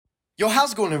Yo,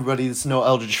 how's it going, everybody? This is Noah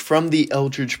Eldredge from the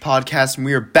Eldredge podcast, and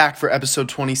we are back for episode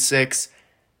 26.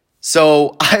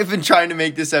 So, I've been trying to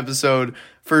make this episode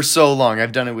for so long.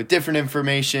 I've done it with different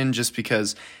information just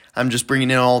because I'm just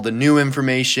bringing in all the new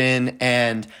information,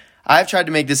 and I've tried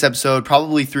to make this episode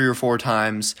probably 3 or 4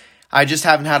 times. I just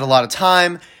haven't had a lot of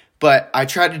time, but I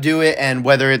tried to do it, and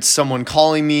whether it's someone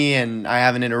calling me and I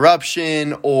have an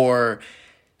interruption, or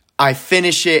I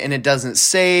finish it and it doesn't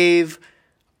save,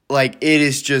 it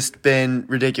has just been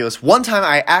ridiculous. One time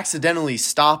I accidentally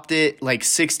stopped it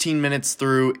 16 minutes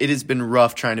through. It has been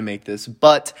rough trying to make this,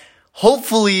 but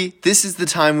hopefully this is the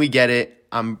time we get it.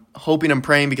 I'm hoping, I'm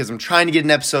praying, because I'm trying to get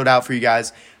an episode out for you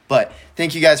guys, but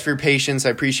thank you guys for your patience. I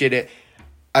appreciate it.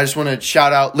 I just want to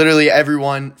shout out literally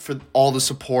everyone for all the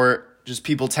support. Just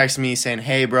people texting me saying,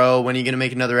 hey bro, when are you going to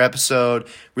make another episode?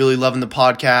 Really loving the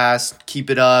podcast. Keep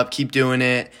it up. Keep doing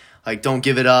it. Don't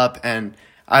give it up. And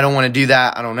I don't want to do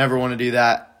that. I don't ever want to do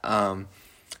that. I'm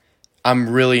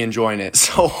really enjoying it.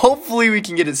 So hopefully we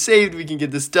can get it saved. We can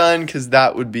get this done, because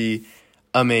that would be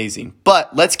amazing.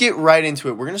 But let's get right into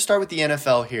it. We're going to start with the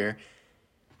NFL here.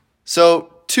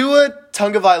 So Tua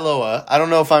Tagovailoa, I don't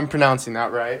know if I'm pronouncing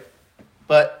that right,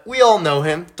 but we all know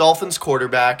him, Dolphins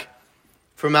quarterback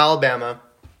from Alabama.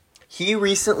 He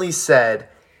recently said,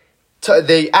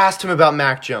 they asked him about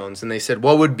Mac Jones, and they said,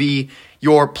 what would be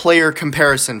your player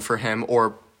comparison for him,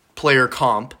 or player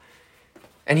comp?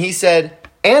 And he said,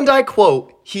 and I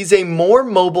quote, he's a more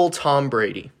mobile Tom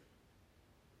Brady.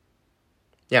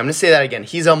 Yeah, I'm going to say that again.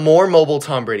 He's a more mobile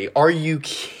Tom Brady. Are you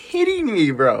kidding me,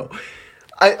 bro?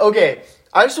 I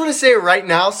just want to say it right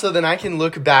now so then I can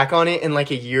look back on it in a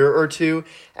year or two,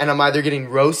 and I'm either getting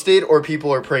roasted or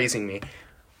people are praising me.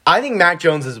 I think Mac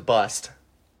Jones is a bust.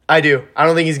 I do. I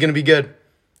don't think he's going to be good.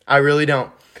 I really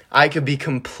don't. I could be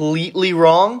completely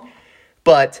wrong,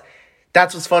 but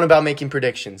that's what's fun about making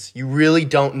predictions. You really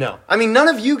don't know. I mean, none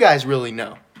of you guys really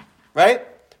know, right?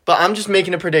 But I'm just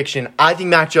making a prediction. I think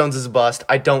Mac Jones is a bust.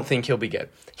 I don't think he'll be good.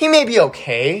 He may be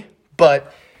okay,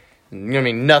 but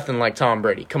nothing like Tom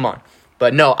Brady. Come on.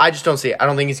 But no, I just don't see it. I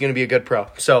don't think he's going to be a good pro.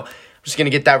 So I'm just going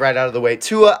to get that right out of the way.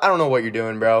 Tua, I don't know what you're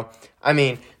doing, bro. I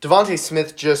mean, Devontae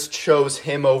Smith just chose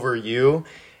him over you,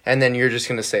 and then you're just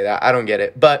going to say that. I don't get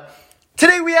it. But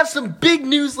today we have some big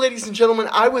news, ladies and gentlemen.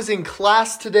 I was in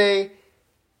class today,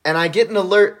 and I get an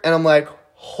alert, and I'm like,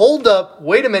 hold up,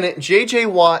 wait a minute, J.J.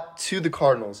 Watt to the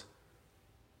Cardinals.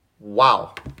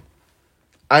 Wow.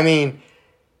 I mean,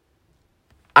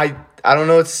 I don't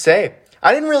know what to say.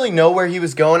 I didn't really know where he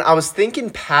was going. I was thinking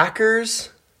Packers,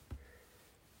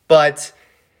 but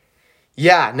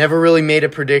yeah, never really made a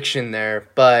prediction there.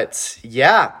 But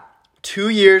yeah, 2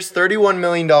 years, $31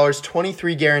 million,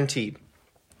 23 guaranteed.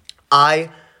 I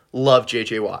love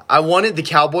J.J. Watt. I wanted the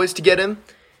Cowboys to get him,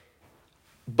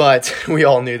 but we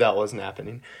all knew that wasn't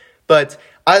happening. But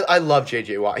I love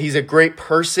J.J. Watt. He's a great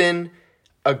person,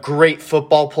 a great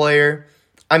football player.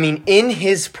 I mean, in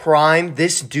his prime,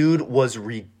 this dude was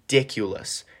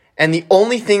ridiculous. And the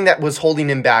only thing that was holding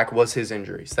him back was his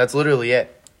injuries. That's literally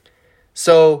it.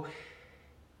 So,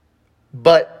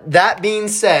 but that being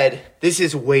said, this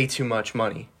is way too much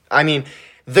money. I mean,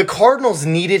 the Cardinals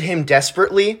needed him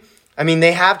desperately. I mean,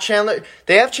 they have Chandler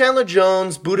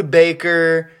Jones, Budda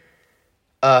Baker,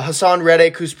 Hassan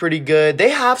Reddick, who's pretty good. They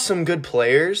have some good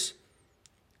players.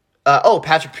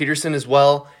 Patrick Peterson as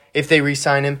well, if they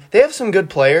re-sign him. They have some good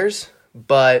players,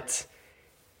 but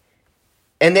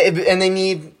they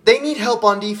need help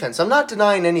on defense. I'm not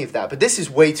denying any of that, but this is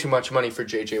way too much money for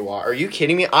J.J. Watt. Are you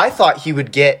kidding me? I thought he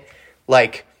would get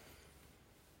 $20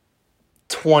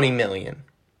 million.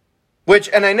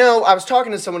 And I know I was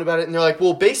talking to someone about it, and they're like,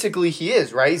 well, basically he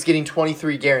is, right? He's getting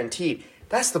 23 guaranteed.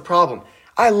 That's the problem.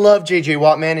 I love J.J.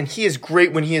 Watt, man, and he is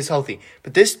great when he is healthy.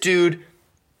 But this dude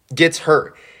gets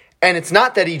hurt. And it's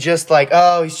not that he just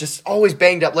he's just always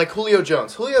banged up, like Julio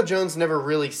Jones. Julio Jones never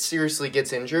really seriously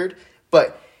gets injured,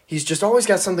 but he's just always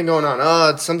got something going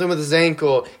on. It's something with his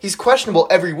ankle. He's questionable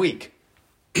every week.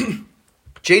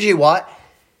 J.J. Watt,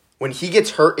 when he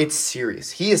gets hurt, it's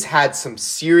serious. He has had some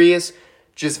serious,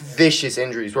 just vicious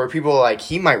injuries where people are like,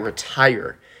 he might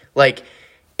retire.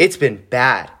 It's been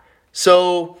bad.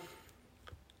 So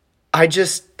I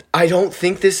don't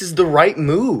think this is the right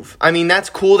move. I mean, that's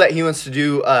cool that he wants to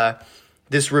do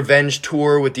this revenge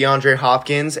tour with DeAndre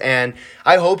Hopkins, and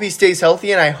I hope he stays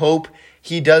healthy, and I hope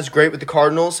he does great with the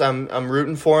Cardinals. I'm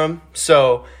rooting for him.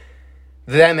 So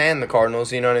them and the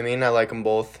Cardinals, you know what I mean? I like them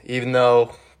both, even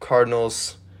though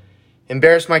Cardinals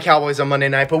embarrassed my Cowboys on Monday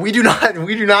night, but we do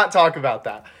not talk about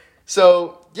that.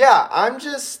 So yeah, I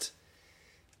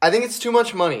think it's too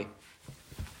much money.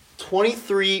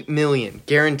 $23 million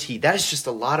guaranteed. That is just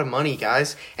a lot of money,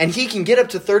 guys. And he can get up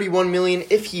to $31 million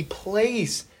if he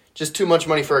plays. Just too much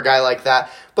money for a guy like that.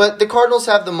 But the Cardinals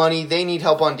have the money. They need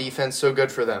help on defense, so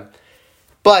good for them.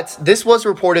 But this was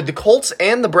reported. The Colts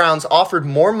and the Browns offered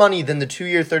more money than the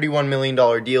 2-year, $31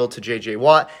 million deal to J.J.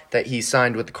 Watt that he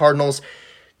signed with the Cardinals.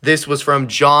 This was from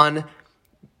Jon Jones.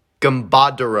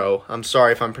 I'm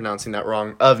sorry if I'm pronouncing that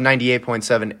wrong, of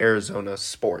 98.7 Arizona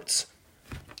Sports.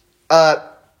 I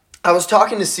was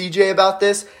talking to CJ about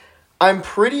this. I'm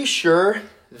pretty sure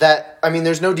that,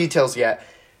 there's no details yet.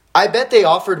 I bet they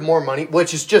offered more money,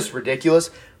 which is just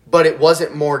ridiculous, but it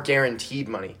wasn't more guaranteed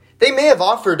money. They may have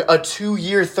offered a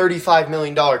 2-year, $35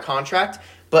 million contract,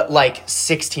 but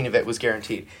 16 of it was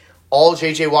guaranteed. All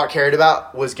J.J. Watt cared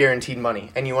about was guaranteed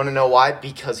money. And you want to know why?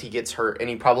 Because he gets hurt, and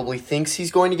he probably thinks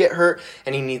he's going to get hurt,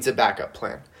 and he needs a backup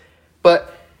plan.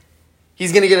 But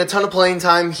he's going to get a ton of playing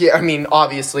time.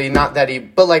 Obviously, not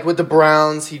that but with the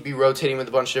Browns, he'd be rotating with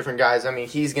a bunch of different guys.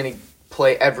 He's going to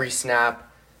play every snap.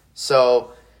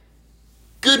 So,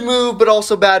 good move, but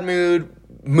also bad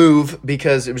move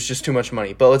because it was just too much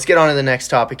money. But let's get on to the next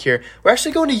topic here. We're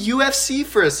actually going to UFC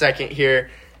for a second here.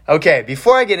 Okay,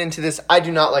 before I get into this, I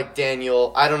do not like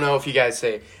Daniel. I don't know if you guys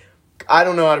say, I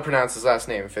don't know how to pronounce his last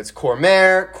name. If it's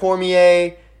Cormier.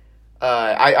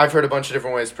 I've heard a bunch of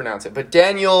different ways to pronounce it. But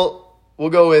Daniel, we'll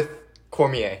go with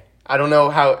Cormier. I don't know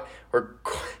how, or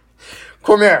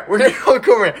Cormier. We're going to go with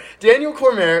Cormier. Daniel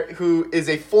Cormier, who is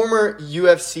a former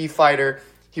UFC fighter.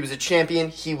 He was a champion.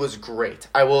 He was great.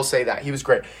 I will say that. He was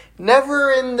great.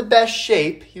 Never in the best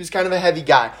shape. He was kind of a heavy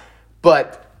guy.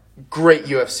 But great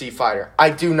UFC fighter. I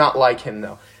do not like him,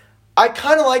 though. I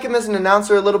kind of like him as an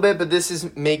announcer a little bit, but this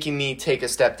is making me take a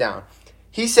step down.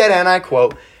 He said, and I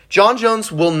quote, "Jon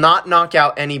Jones will not knock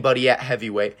out anybody at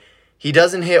heavyweight. He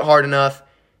doesn't hit hard enough.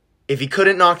 If he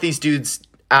couldn't knock these dudes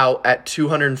out at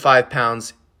 205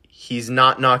 pounds, he's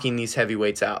not knocking these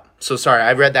heavyweights out." So sorry,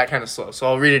 I read that kind of slow, so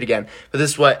I'll read it again. But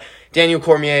this is what Daniel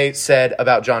Cormier said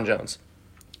about Jon Jones.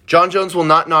 "Jon Jones will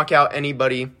not knock out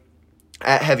anybody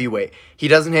at heavyweight. He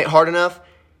doesn't hit hard enough.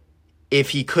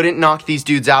 If he couldn't knock these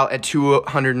dudes out at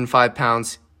 205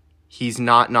 pounds, he's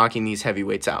not knocking these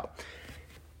heavyweights out."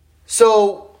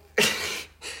 So,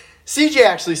 CJ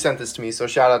actually sent this to me, so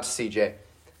shout out to CJ.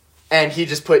 And he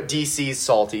just put DC's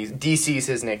salty. DC's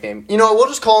his nickname. You know what? We'll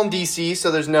just call him DC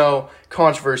so there's no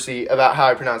controversy about how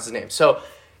I pronounce his name. So,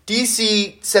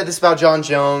 DC said this about Jon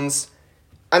Jones.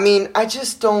 I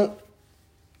just don't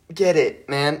get it,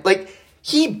 man.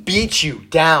 He beat you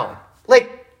down.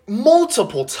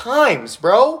 Multiple times,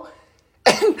 bro.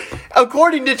 And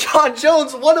according to Jon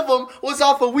Jones, one of them was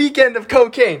off a weekend of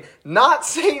cocaine. Not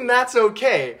saying that's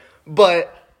okay,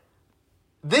 but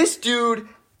this dude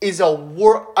is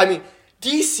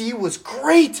DC was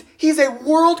great. He's a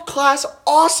world-class,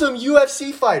 awesome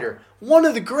UFC fighter. One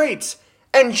of the greats.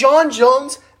 And Jon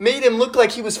Jones made him look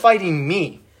like he was fighting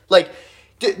me.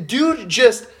 Dude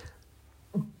just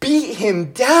beat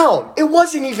him down. It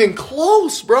wasn't even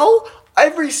close, bro.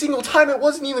 Every single time it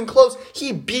wasn't even close.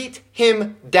 He beat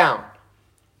him down.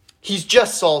 He's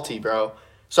just salty, bro.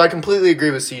 So I completely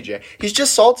agree with CJ. He's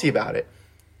just salty about it.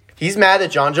 He's mad that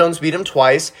Jon Jones beat him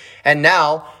twice, and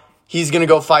now he's going to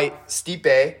go fight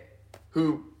Stipe,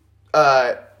 who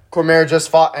Cormier just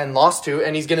fought and lost to,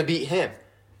 and he's going to beat him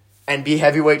and be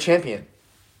heavyweight champion.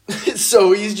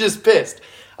 So he's just pissed.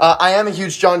 I am a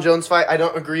huge Jon Jones fight. I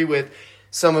don't agree with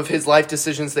some of his life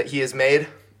decisions that he has made,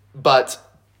 but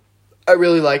I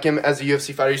really like him as a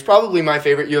UFC fighter. He's probably my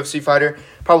favorite UFC fighter,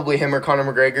 probably him or Conor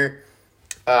McGregor.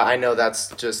 I know that's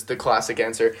just the classic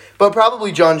answer, but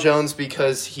probably Jon Jones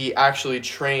because he actually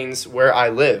trains where I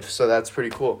live, so that's pretty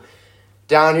cool.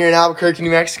 Down here in Albuquerque,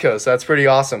 New Mexico, so that's pretty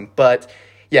awesome. But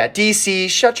yeah, DC,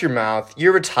 shut your mouth.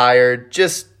 You're retired.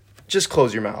 Just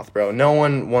close your mouth, bro. No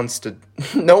one wants to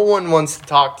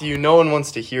talk to you. No one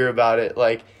wants to hear about it.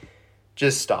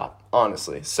 Just stop,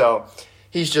 honestly. So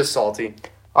he's just salty.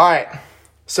 All right,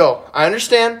 so I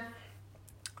understand.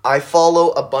 I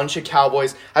follow a bunch of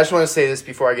Cowboys. I just want to say this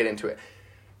before I get into it.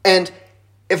 And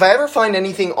if I ever find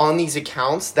anything on these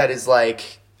accounts that is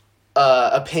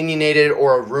opinionated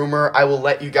or a rumor, I will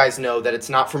let you guys know that it's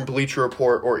not from Bleacher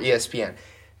Report or ESPN.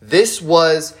 This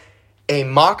was a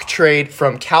mock trade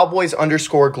from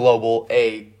Cowboys_Global,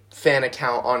 a fan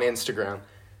account on Instagram.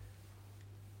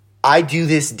 I do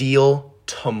this deal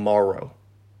tomorrow.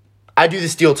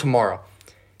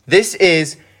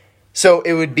 So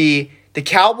it would be the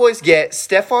Cowboys get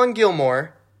Stephon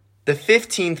Gilmore, the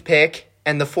 15th pick,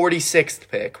 and the 46th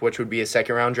pick, which would be a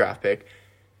second-round draft pick,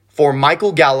 for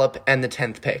Michael Gallup and the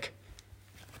 10th pick.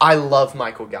 I love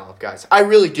Michael Gallup, guys. I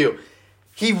really do.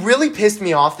 He really pissed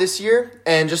me off this year,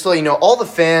 and just to let you know, all the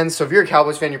fans, so if you're a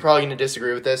Cowboys fan, you're probably going to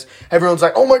disagree with this. Everyone's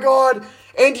like, oh my God,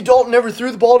 Andy Dalton never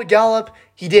threw the ball to Gallup.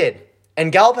 He did,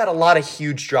 and Gallup had a lot of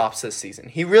huge drops this season.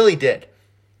 He really did.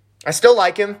 I still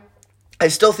like him. I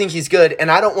still think he's good,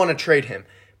 and I don't want to trade him.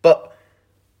 But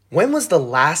when was the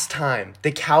last time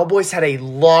the Cowboys had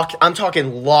I'm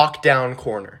talking lockdown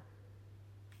corner?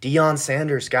 Deion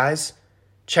Sanders, guys.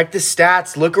 Check the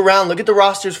stats. Look around. Look at the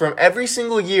rosters from every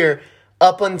single year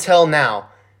up until now.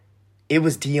 It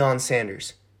was Deion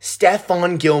Sanders.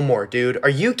 Stephon Gilmore, dude. Are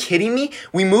you kidding me?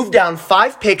 We moved down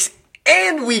 5 picks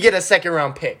and we get a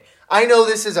second-round pick. I know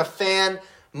this is a fan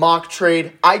mock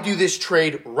trade. I do this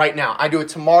trade right now. I do it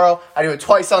tomorrow. I do it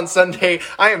twice on Sunday.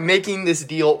 I am making this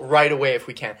deal right away if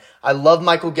we can. I love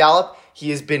Michael Gallup. He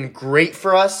has been great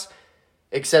for us,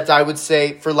 except I would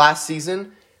say for last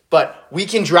season. But we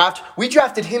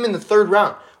drafted him in the 3rd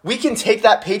round. We can take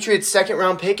that Patriots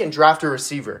second-round pick and draft a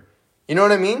receiver. You know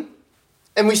what I mean?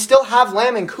 And we still have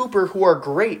Lamb and Cooper who are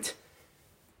great.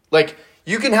 Like,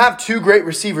 you can have 2 great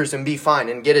receivers and be fine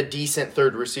and get a decent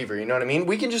 3rd receiver. You know what I mean?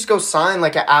 We can just go sign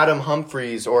like an Adam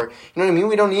Humphries or, you know what I mean?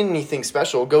 We don't need anything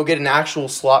special. Go get an actual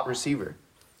slot receiver.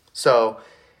 So,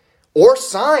 or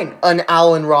sign an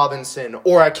Allen Robinson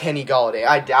or a Kenny Golladay.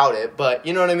 I doubt it, but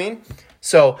you know what I mean?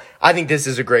 So, I think this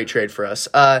is a great trade for us.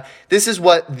 This is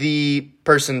what the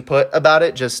person put about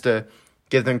it, just to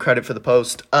give them credit for the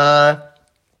post.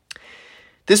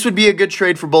 This would be a good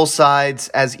trade for both sides,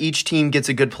 as each team gets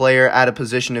a good player at a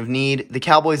position of need. The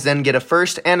Cowboys then get a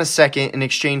 1st and a 2nd in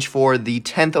exchange for the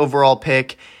 10th overall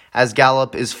pick, as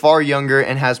Gallup is far younger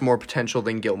and has more potential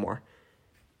than Gilmore.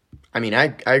 I mean,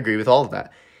 I agree with all of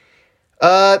that.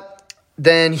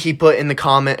 Then he put in the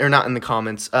comment, or not in the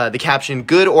comments, the caption,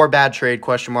 good or bad trade, ?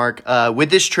 With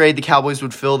this trade, the Cowboys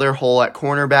would fill their hole at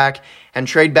cornerback and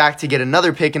trade back to get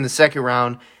another pick in the 2nd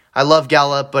round. I love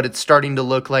Gallup, but it's starting to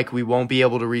look like we won't be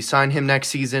able to re-sign him next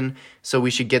season, so we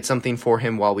should get something for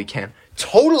him while we can.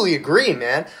 Totally agree,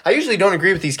 man. I usually don't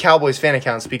agree with these Cowboys fan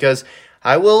accounts because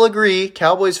I will agree,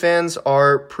 Cowboys fans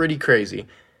are pretty crazy.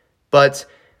 But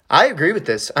I agree with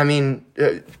this. I mean,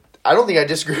 I don't think I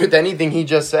disagree with anything he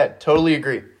just said. Totally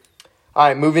agree. All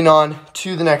right, moving on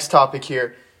to the next topic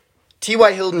here.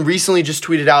 T.Y. Hilton recently just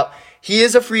tweeted out, he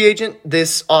is a free agent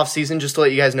this offseason, just to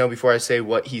let you guys know before I say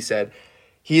what he said.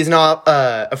 He is not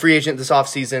a free agent this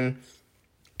offseason,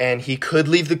 and he could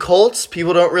leave the Colts.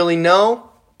 People don't really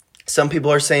know. Some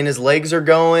people are saying his legs are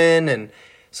going, and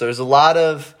so there's a lot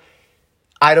of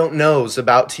I don't knows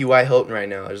about T.Y. Hilton right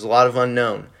now. There's a lot of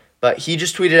unknown. But he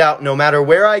just tweeted out, no matter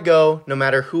where I go, no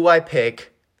matter who I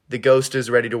pick, the ghost is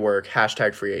ready to work.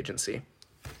 # free agency.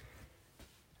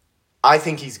 I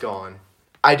think he's gone.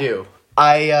 I do.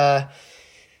 I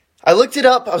looked it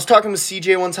up. I was talking with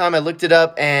CJ one time. I looked it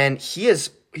up, and he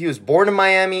was born in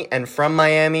Miami and from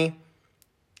Miami.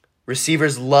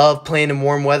 Receivers love playing in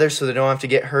warm weather so they don't have to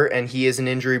get hurt, and he is an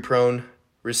injury-prone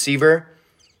receiver.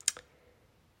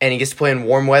 And he gets to play in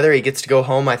warm weather. He gets to go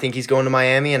home. I think he's going to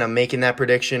Miami, and I'm making that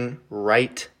prediction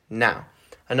right now.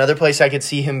 Another place I could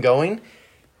see him going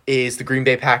is the Green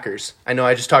Bay Packers. I know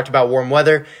I just talked about warm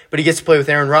weather, but he gets to play with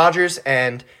Aaron Rodgers,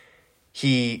 and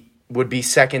he would be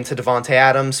second to Devontae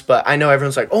Adams, but I know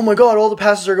everyone's like, oh my God, all the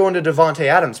passes are going to Devontae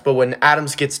Adams, but when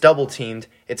Adams gets double-teamed,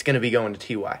 it's going to be going to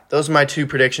T.Y. Those are my 2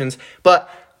 predictions, but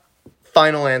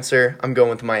final answer, I'm going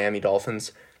with the Miami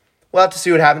Dolphins. We'll have to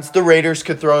see what happens. The Raiders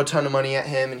could throw a ton of money at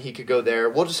him, and he could go there.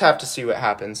 We'll just have to see what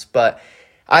happens, but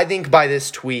I think by this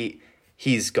tweet,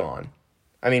 he's gone.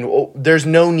 I mean, there's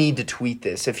no need to tweet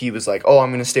this if he was like, oh, I'm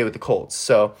going to stay with the Colts,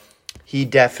 so he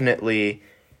definitely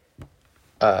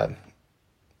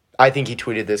I think he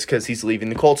tweeted this because he's leaving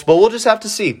the Colts, but we'll just have to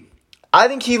see. I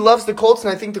think he loves the Colts,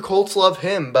 and I think the Colts love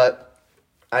him, but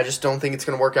I just don't think it's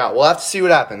going to work out. We'll have to see what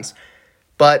happens.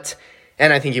 And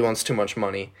I think he wants too much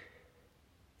money.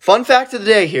 Fun fact of the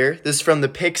day here. This is from the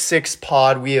Pick 6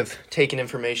 pod. We have taken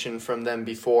information from them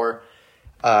before.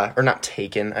 Or not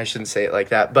taken, I shouldn't say it like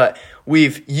that, but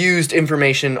we've used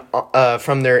information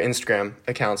from their Instagram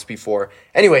accounts before.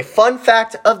 Anyway, fun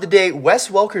fact of the day, Wes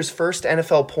Welker's first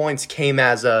NFL points came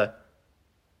as a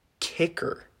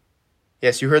kicker.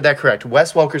 Yes, you heard that correct.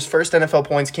 Wes Welker's first NFL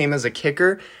points came as a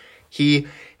kicker. He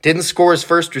didn't score his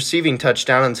first receiving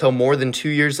touchdown until more than 2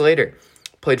 years later.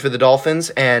 Played for the Dolphins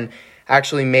and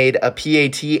actually made a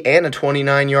PAT and a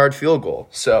 29-yard field goal.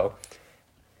 So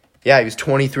yeah, he was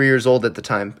 23 years old at the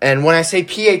time. And when I say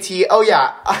PAT,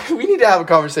 we need to have a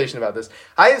conversation about this.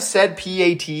 I have said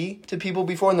PAT to people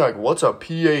before, and they're like, what's a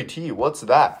PAT? What's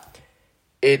that?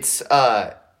 It's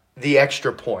the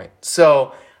extra point.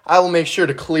 So I will make sure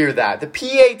to clear that. The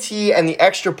PAT and the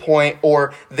extra point,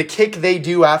 or the kick they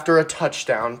do after a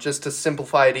touchdown, just to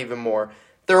simplify it even more,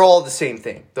 they're all the same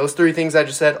thing. Those three things I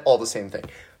just said, all the same thing.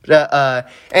 And a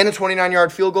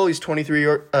 29-yard field goal. He's 23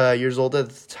 years old at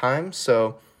the time,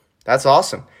 so that's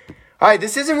awesome. All right,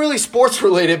 this isn't really sports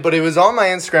related, but it was on my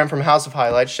Instagram from House of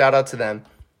Highlights. Shout out to them.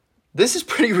 This is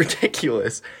pretty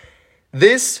ridiculous.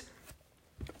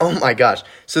 Oh my gosh.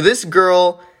 So this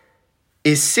girl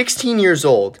is 16 years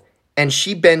old, and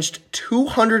she benched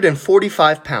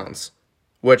 245 pounds,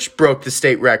 which broke the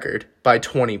state record by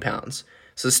 20 pounds.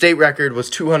 So the state record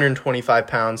was 225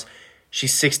 pounds.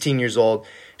 She's 16 years old.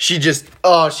 She just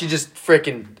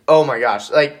freaking, oh my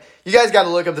gosh. Like, you guys got to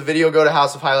look up the video, go to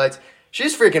House of Highlights. She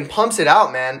just freaking pumps it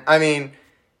out, man. I mean,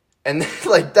 and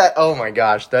like that, oh my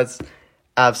gosh, that's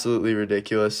absolutely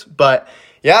ridiculous. But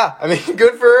yeah, I mean,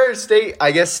 good for her.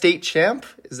 State champ.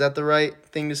 Is that the right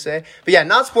thing to say? But yeah,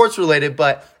 not sports related,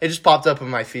 but it just popped up on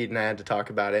my feed and I had to talk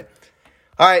about it.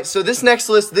 All right, so this next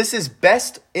list, this is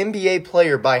best NBA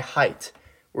player by height.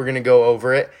 We're going to go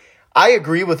over it. I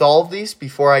agree with all of these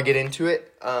before I get into it.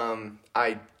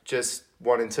 I just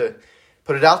wanted to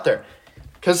put it out there.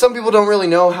 Because some people don't really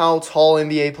know how tall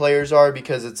NBA players are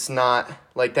because it's not,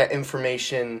 like, that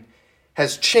information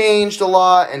has changed a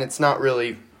lot and it's not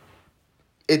really,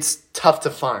 it's tough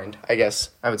to find, I guess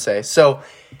I would say. So,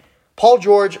 Paul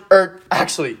George,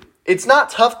 it's not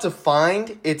tough to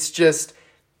find, it's just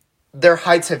their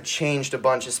heights have changed a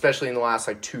bunch, especially in the last,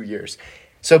 2 years.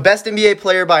 So, best NBA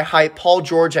player by height, Paul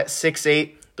George at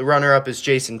 6'8". The runner-up is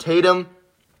Jason Tatum.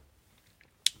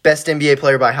 Best NBA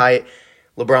player by height,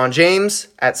 LeBron James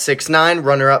at 6'9",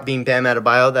 runner-up being Bam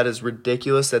Adebayo. That is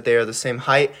ridiculous that they are the same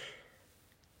height.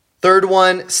 Third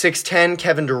one, 6'10",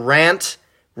 Kevin Durant,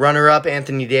 runner-up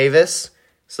Anthony Davis.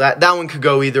 So that one could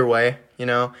go either way, you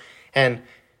know. And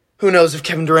who knows if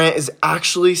Kevin Durant is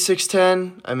actually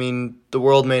 6'10". I mean, the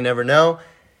world may never know.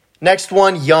 Next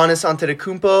one, Giannis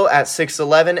Antetokounmpo at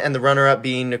 6'11", and the runner-up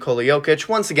being Nikola Jokic.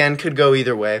 Once again, could go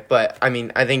either way, but I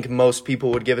mean, I think most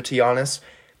people would give it to Giannis.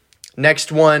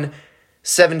 Next one,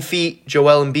 7 feet,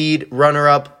 Joel Embiid,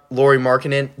 runner-up, Lauri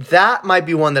Markkanen. That might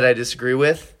be one that I disagree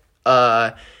with.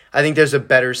 I think there's a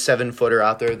better 7-footer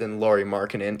out there than Lauri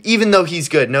Markkanen, even though he's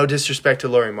good. No disrespect to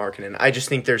Lauri Markkanen. I just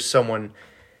think there's someone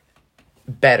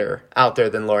better out there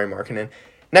than Lauri Markkanen.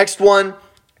 Next one,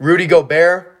 Rudy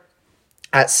Gobert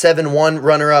at 7'1",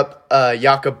 runner-up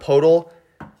Jakob Poeltl.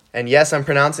 And yes, I'm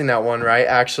pronouncing that one right,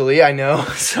 actually. I know.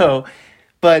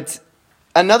 But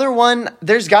another one,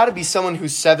 there's got to be someone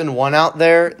who's 7'1" out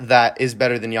there that is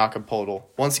better than Jakob Poeltl.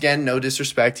 Once again, no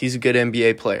disrespect. He's a good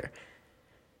NBA player.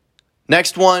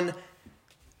 Next one,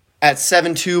 at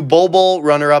 7'2", Bol Bol,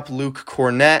 runner-up Luke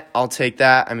Cornett. I'll take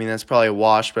that. I mean, that's probably a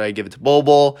wash, but I give it to Bol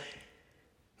Bol.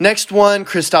 Next one,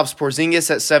 Kristaps Porzingis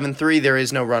at 7'3". There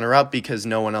is no runner-up because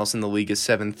no one else in the league is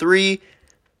 7'3".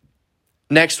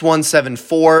 Next one,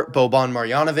 7'4", Boban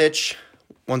Marjanovic.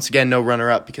 Once again, no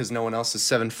runner-up because no one else is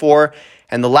 7'4".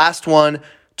 And the last one,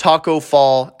 Taco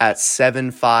Fall at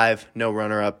 7'5", no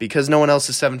runner-up because no one else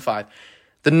is 7'5".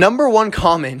 The number one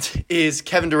comment is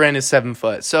Kevin Durant is 7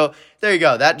 foot. So there you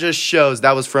go. That just shows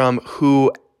that was from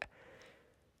Who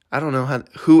Am I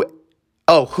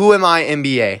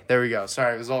NBA? There we go.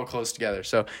 Sorry, it was all close together.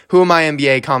 So Who Am I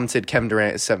NBA commented Kevin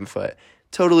Durant is 7 foot.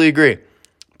 Totally agree.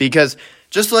 Because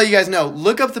just to let you guys know,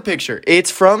 look up the picture. It's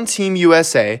from Team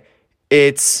USA.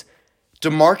 It's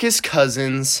DeMarcus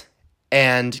Cousins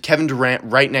and Kevin Durant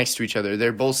right next to each other.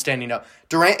 They're both standing up.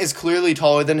 Durant is clearly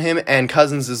taller than him, and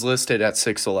Cousins is listed at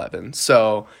 6'11".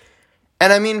 So,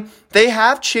 and I mean, they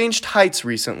have changed heights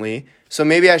recently, so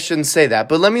maybe I shouldn't say that.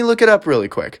 But let me look it up really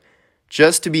quick,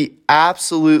 just to be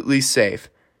absolutely safe.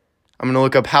 I'm going to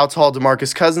look up how tall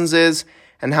DeMarcus Cousins is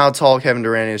and how tall Kevin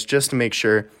Durant is, just to make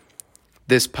sure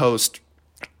this post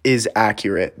is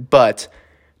accurate. But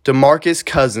DeMarcus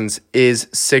Cousins is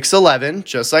 6'11",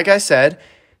 just like I said.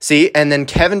 See, and then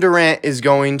Kevin Durant is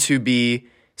going to be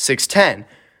 6'10".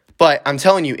 But I'm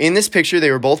telling you, in this picture, they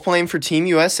were both playing for Team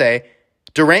USA.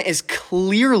 Durant is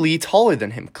clearly taller than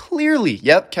him. Clearly.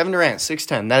 Yep, Kevin Durant,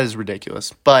 6'10". That is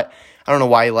ridiculous. But I don't know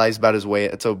why he lies about his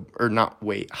weight.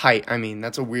 Height. I mean,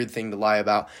 that's a weird thing to lie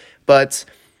about. But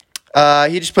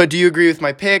he just put, do you agree with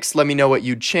my picks? Let me know what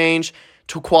you'd change.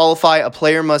 To qualify, a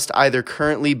player must either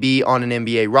currently be on an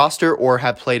NBA roster or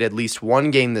have played at least one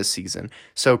game this season.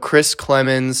 So Chris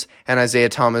Clemens and Isaiah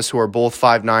Thomas, who are both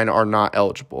 5'9", are not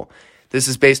eligible. This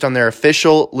is based on their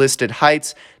official listed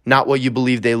heights, not what you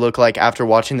believe they look like after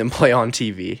watching them play on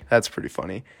TV. That's pretty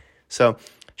funny. So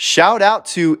shout out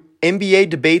to NBA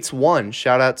Debates 1.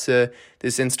 Shout out to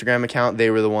this Instagram account.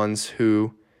 They were the ones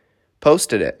who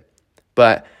posted it.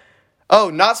 But Oh,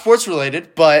 not sports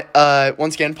related, but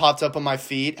once again popped up on my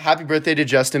feed. Happy birthday to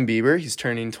Justin Bieber. He's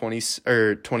turning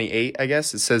 28, I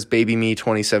guess. It says baby me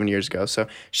 27 years ago. So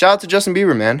shout out to Justin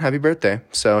Bieber, man. Happy birthday.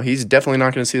 So he's definitely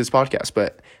not going to see this podcast,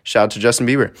 but shout out to Justin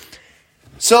Bieber.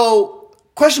 So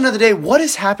question of the day, what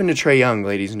has happened to Trae Young,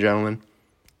 ladies and gentlemen?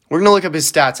 We're going to look up his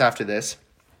stats after this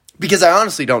because I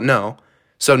honestly don't know.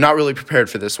 So not really prepared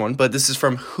for this one, but this is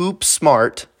from Hoop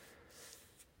Smart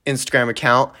Instagram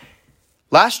account.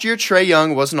 Last year, Trae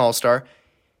Young was an all-star.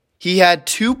 He had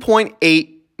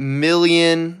 2.8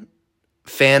 million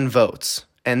fan votes,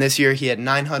 and this year he had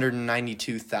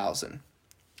 992,000.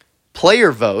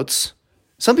 Player votes,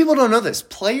 some people don't know this.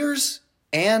 Players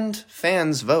and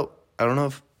fans vote. I don't know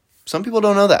if some people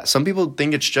don't know that. Some people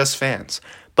think it's just fans,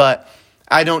 but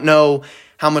I don't know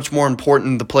how much more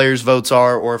important the players' votes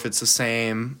are or if it's the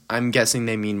same. I'm guessing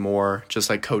they mean more, just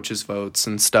like coaches' votes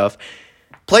and stuff.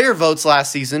 Player votes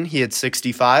last season, he had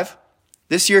 65.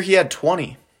 This year, he had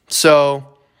 20.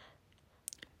 So,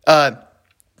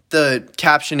 the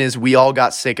caption is, "We all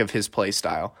got sick of his play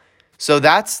style." So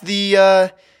that's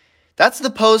the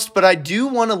post, but I do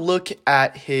want to look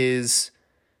at his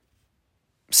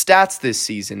stats this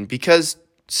season because,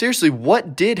 seriously,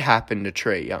 what did happen to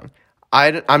Trae Young?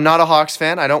 I'm not a Hawks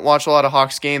fan. I don't watch a lot of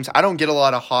Hawks games. I don't get a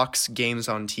lot of Hawks games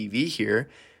on TV here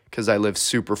because I live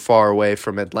super far away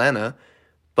from Atlanta.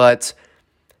 But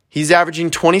he's averaging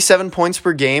 27 points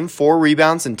per game, 4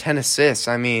 rebounds, and 10 assists.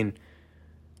 I mean,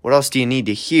 what else do you need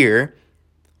to hear?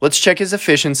 Let's check his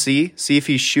efficiency, see if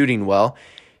he's shooting well.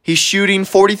 He's shooting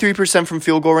 43% from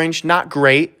field goal range. Not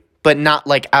great, but not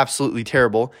like absolutely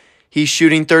terrible. He's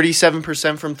shooting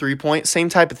 37% from three-point. Same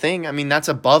type of thing. I mean, that's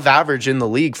above average in the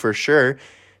league for sure.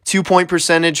 2-point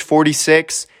percentage,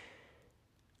 46.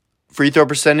 Free throw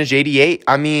percentage, 88.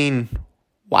 I mean,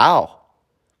 wow.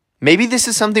 Maybe this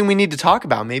is something we need to talk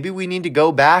about. Maybe we need to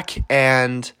go back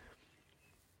and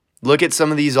look at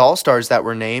some of these all-stars that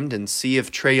were named and see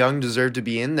if Trae Young deserved to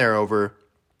be in there over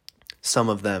some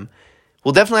of them.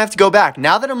 We'll definitely have to go back.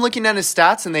 Now that I'm looking at his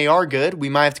stats and they are good, we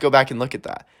might have to go back and look at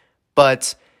that.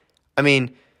 But, I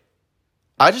mean,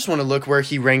 I just want to look where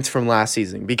he ranked from last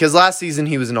season because last season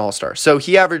he was an all-star. So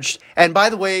he averaged, and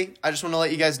by the way, I just want to let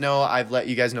you guys know, I've let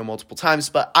you guys know multiple times,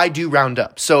 but I do round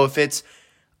up. So if it's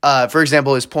for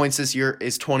example, his points this year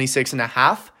is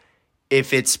 26.5.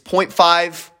 If it's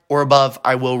 0.5 or above,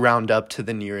 I will round up to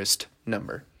the nearest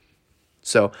number.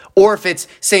 So, or if it's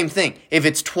same thing, if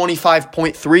it's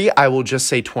 25.3, I will just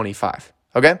say 25.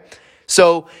 Okay?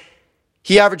 So,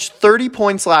 he averaged 30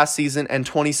 points last season and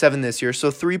 27 this year,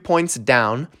 so 3 points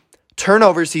down.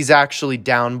 Turnovers, he's actually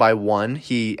down by 1.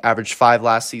 He averaged 5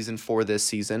 last season, 4 this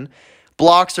season.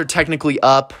 Blocks are technically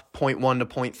up 0.1 to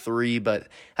 0.3, but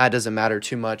that doesn't matter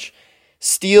too much.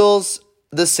 Steals,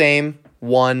 the same,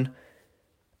 1.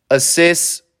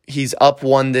 Assists, he's up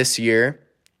 1 this year.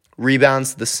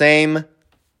 Rebounds, the same.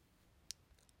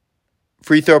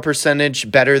 Free throw percentage,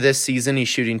 better this season. He's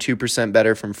shooting 2%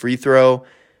 better from free throw.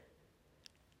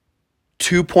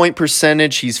 2-point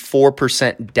percentage, he's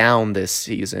 4% down this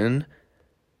season.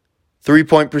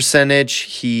 3-point percentage,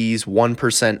 he's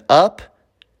 1% up.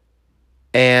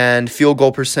 And field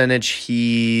goal percentage,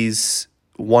 he's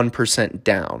 1%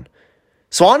 down.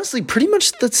 So honestly, pretty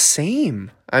much the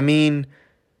same. I mean,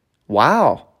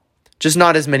 wow. Just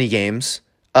not as many games.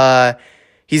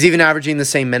 He's even averaging the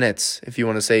same minutes, if you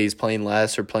want to say he's playing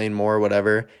less or playing more or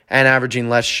whatever. And averaging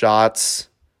less shots.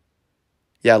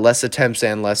 Yeah, less attempts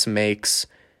and less makes.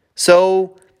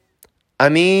 So, I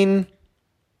mean,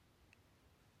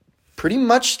 pretty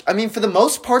much, for the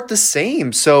most part, the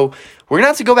same. So, we're going to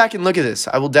have to go back and look at this.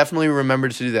 I will definitely remember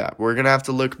to do that. We're going to have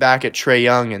to look back at Trae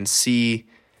Young and see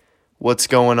what's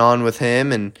going on with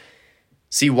him and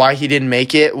see why he didn't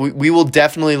make it. We will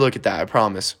definitely look at that, I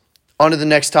promise. On to the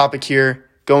next topic here,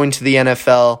 going to the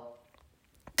NFL.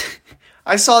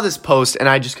 I saw this post and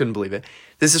I just couldn't believe it.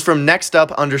 This is from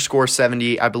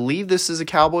nextup_70. I believe this is a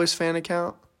Cowboys fan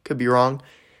account. Could be wrong.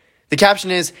 The caption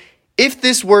is, if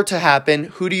this were to happen,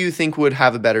 who do you think would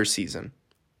have a better season?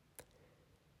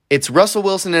 It's Russell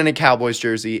Wilson in a Cowboys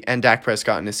jersey and Dak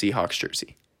Prescott in a Seahawks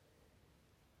jersey.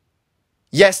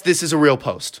 Yes, this is a real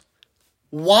post.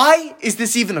 Why is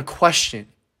this even a question?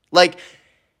 Like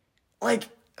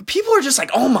people are just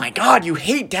like, oh my God, you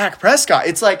hate Dak Prescott.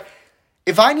 It's like,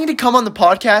 if I need to come on the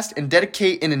podcast and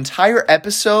dedicate an entire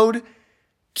episode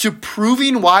to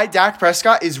proving why Dak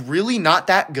Prescott is really not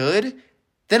that good,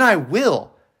 then I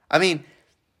will.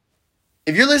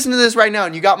 If you're listening to this right now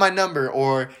and you got my number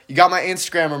or you got my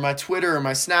Instagram or my Twitter or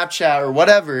my Snapchat or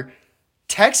whatever,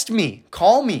 text me,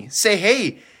 call me, say,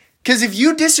 hey, Because if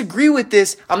you disagree with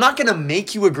this, I'm not going to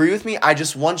make you agree with me. I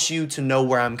just want you to know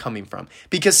where I'm coming from.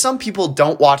 Because some people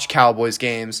don't watch Cowboys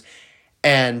games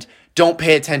and don't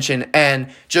pay attention and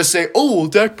just say, oh, well,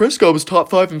 Dak Prescott was top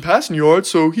 5 in passing yards,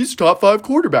 so he's a top 5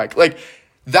 quarterback. Like,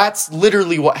 that's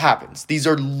literally what happens. These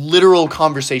are literal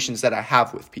conversations that I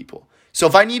have with people. So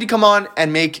if I need to come on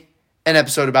and make an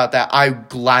episode about that, I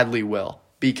gladly will.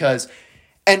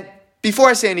 And before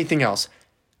I say anything else,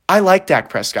 I like Dak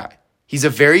Prescott. He's a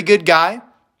very good guy,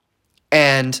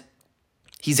 and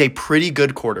he's a pretty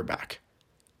good quarterback.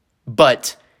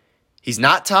 But he's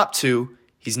not top 2.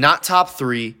 He's not top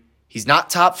 3. He's not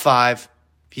top 5.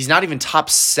 He's not even top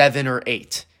 7 or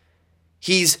 8.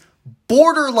 He's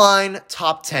borderline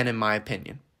top 10 in my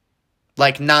opinion.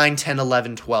 Like 9, 10,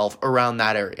 11, 12, around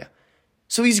that area.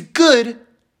 So he's good,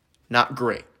 not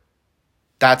great.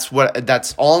 That's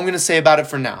all I'm going to say about it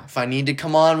for now. If I need to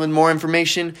come on with more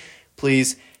information,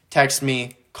 please text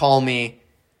me, call me,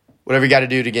 whatever you got to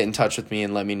do to get in touch with me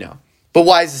and let me know. But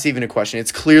why is this even a question?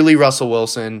 It's clearly Russell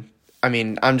Wilson. I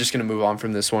mean, I'm just going to move on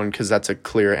from this one because that's a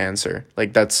clear answer.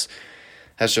 Like, that's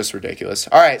just ridiculous.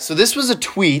 All right, so this was a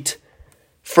tweet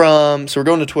so we're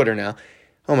going to Twitter now.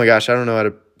 Oh my gosh, I don't know how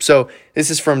to. So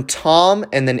this is from Tom,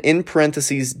 and then in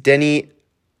parentheses, Denny,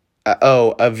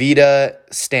 Avita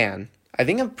Stan. I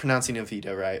think I'm pronouncing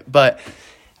Avita right. But,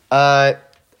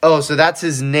 so that's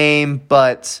his name,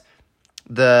 but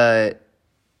the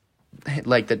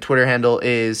Twitter handle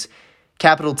is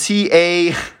capital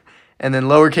T-A and then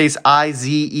lowercase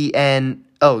I-Z-E-N,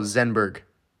 Zenberg.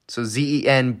 So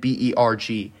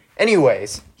Zenberg.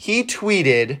 Anyways, he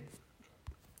tweeted,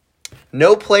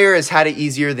 no player has had it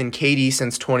easier than KD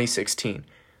since 2016.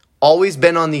 Always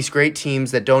been on these great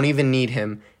teams that don't even need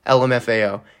him,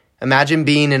 LMFAO. Imagine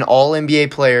being an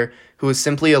all-NBA player who is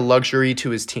simply a luxury to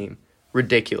his team.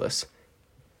 Ridiculous.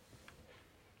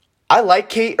 I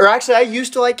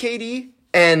used to like KD,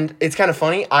 and it's kind of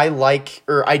funny.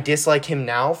 I dislike him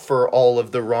now for all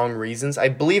of the wrong reasons. I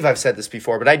believe I've said this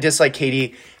before, but I dislike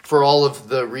KD for all of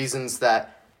the reasons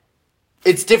that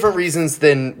it's different reasons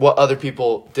than what other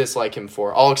people dislike him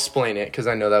for. I'll explain it because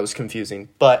I know that was confusing.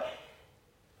 But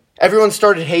everyone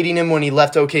started hating him when he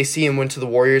left OKC and went to the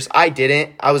Warriors. I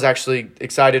didn't. I was actually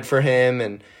excited for him,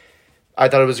 and I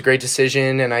thought it was a great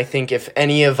decision. And I think if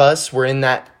any of us were in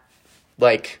that,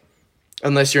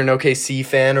 unless you're an OKC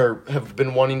fan or have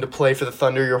been wanting to play for the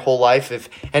Thunder your whole life, if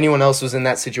anyone else was in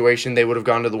that situation, they would have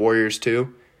gone to the Warriors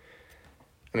too.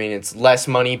 I mean, it's less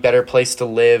money, better place to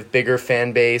live, bigger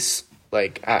fan base.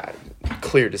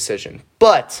 Clear decision.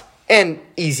 And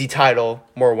easy title,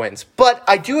 more wins. But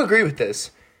I do agree with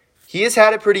this. He has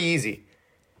had it pretty easy.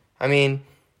 I mean,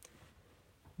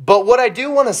 but what I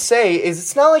do want to say is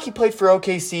it's not like he played for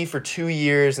OKC for 2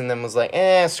 years and then was like,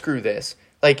 screw this.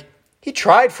 He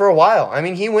tried for a while. I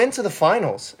mean, he went to the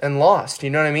finals and lost. You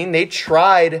know what I mean? They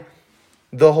tried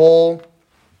the whole...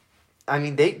 I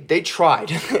mean, they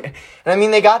tried. And I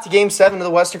mean, they got to Game 7 of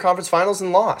the Western Conference Finals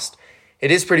and lost. It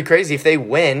is pretty crazy. If they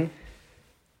win,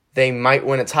 they might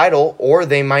win a title, or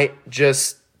they might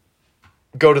just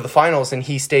go to the finals and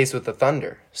he stays with the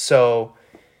Thunder. So,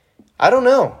 I don't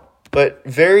know. But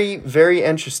very, very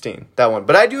interesting, that one.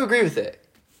 But I do agree with it.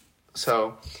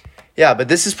 So, yeah, but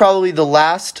this is probably the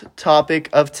last topic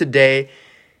of today.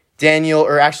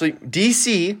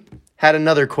 DC had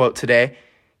another quote today.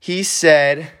 He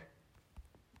said,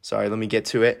 sorry, let me get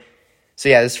to it. So,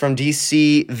 yeah, this is from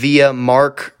DC via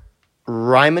Mark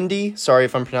Raimondi. Sorry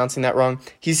if I'm pronouncing that wrong.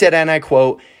 He said, and I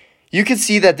quote, "You could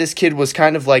see that this kid was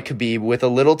kind of like Khabib with a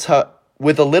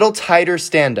little tighter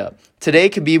stand-up. Today,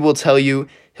 Khabib will tell you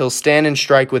he'll stand and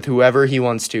strike with whoever he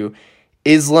wants to.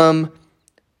 Islam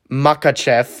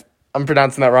Makhachev," I'm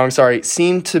pronouncing that wrong, sorry,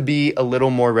 "seemed to be a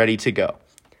little more ready to go."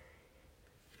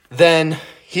 Then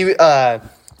he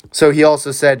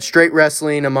also said, straight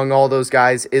wrestling among all those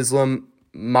guys, Islam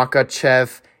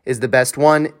Makhachev is the best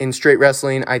one. In straight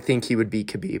wrestling, I think he would be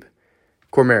Khabib.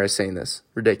 Cormier is saying this.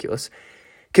 Ridiculous.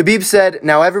 Khabib said,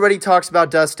 now everybody talks about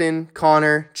Dustin,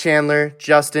 Connor, Chandler,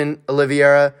 Justin,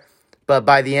 Oliveira, but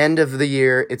by the end of the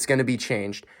year, it's going to be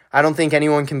changed. I don't think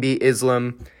anyone can beat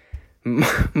Islam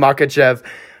Makhachev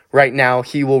right now.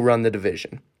 He will run the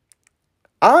division.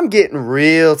 I'm getting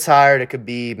real tired of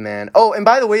Khabib, man. Oh, and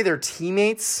by the way, they're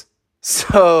teammates.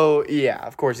 So, yeah,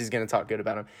 of course he's going to talk good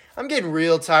about him. I'm getting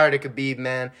real tired of Khabib,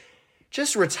 man.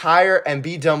 Just retire and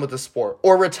be done with the sport.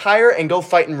 Or retire and go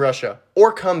fight in Russia.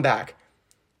 Or come back.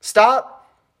 Stop.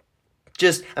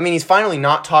 He's finally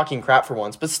not talking crap for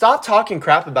once. But stop talking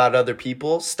crap about other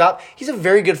people. Stop. He's a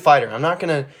very good fighter. I'm not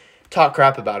going to talk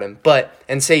crap about him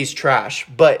and say he's trash.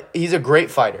 But he's a great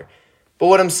fighter. But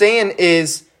what I'm saying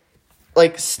is,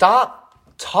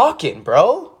 stop talking,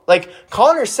 bro. Like,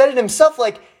 Connor said it himself,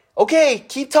 like, okay,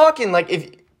 keep talking. Like,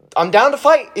 if I'm down to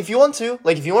fight if you want to.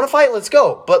 Like, if you want to fight, let's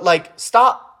go. But, like,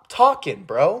 stop talking,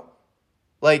 bro.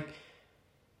 Like,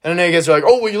 and I know you guys are like,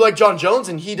 oh, well, you like Jon Jones,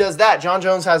 and he does that. Jon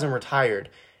Jones hasn't retired.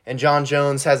 And Jon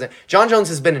Jones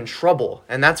has been in trouble,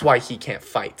 and that's why he can't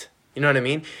fight. You know what I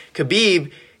mean?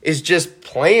 Khabib is just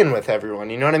playing with everyone,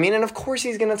 you know what I mean? And of course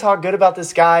he's going to talk good about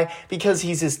this guy because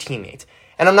he's his teammate.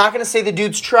 And I'm not going to say the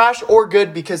dude's trash or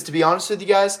good because, to be honest with you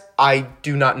guys, I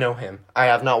do not know him. I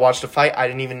have not watched a fight. I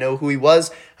didn't even know who he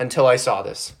was until I saw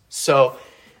this. So,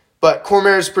 but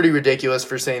Cormier is pretty ridiculous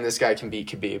for saying this guy can beat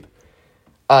Khabib.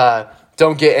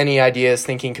 Don't get any ideas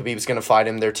thinking Khabib's going to fight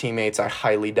him. They're teammates. I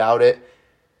highly doubt it.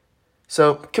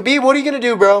 So, Khabib, what are you going to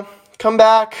do, bro? Come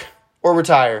back or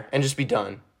retire and just be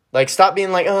done. Like, stop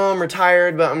being like, oh, I'm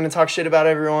retired, but I'm going to talk shit about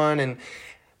everyone and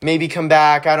maybe come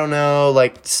back. I don't know.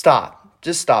 Like, stop.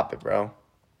 Just stop it, bro.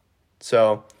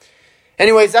 So,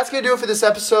 anyways, that's going to do it for this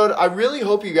episode. I really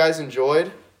hope you guys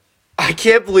enjoyed. I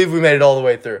can't believe we made it all the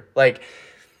way through. Like,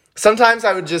 sometimes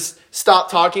I would just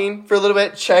stop talking for a little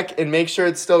bit, check, and make sure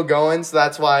it's still going. So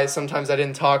that's why sometimes I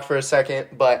didn't talk for a second.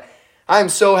 But I'm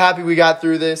so happy we got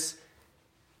through this.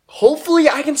 Hopefully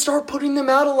I can start putting them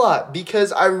out a lot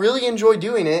because I really enjoy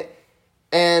doing it.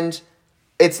 And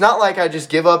it's not like I just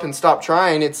give up and stop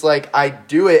trying. It's like I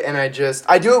do it and I do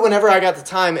it whenever I got the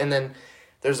time, and then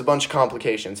there's a bunch of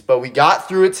complications. But we got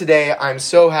through it today. I'm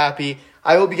so happy.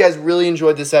 I hope you guys really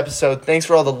enjoyed this episode. Thanks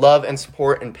for all the love and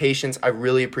support and patience. I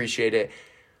really appreciate it.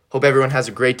 Hope everyone has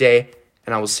a great day,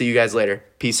 and I will see you guys later.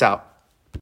 Peace out.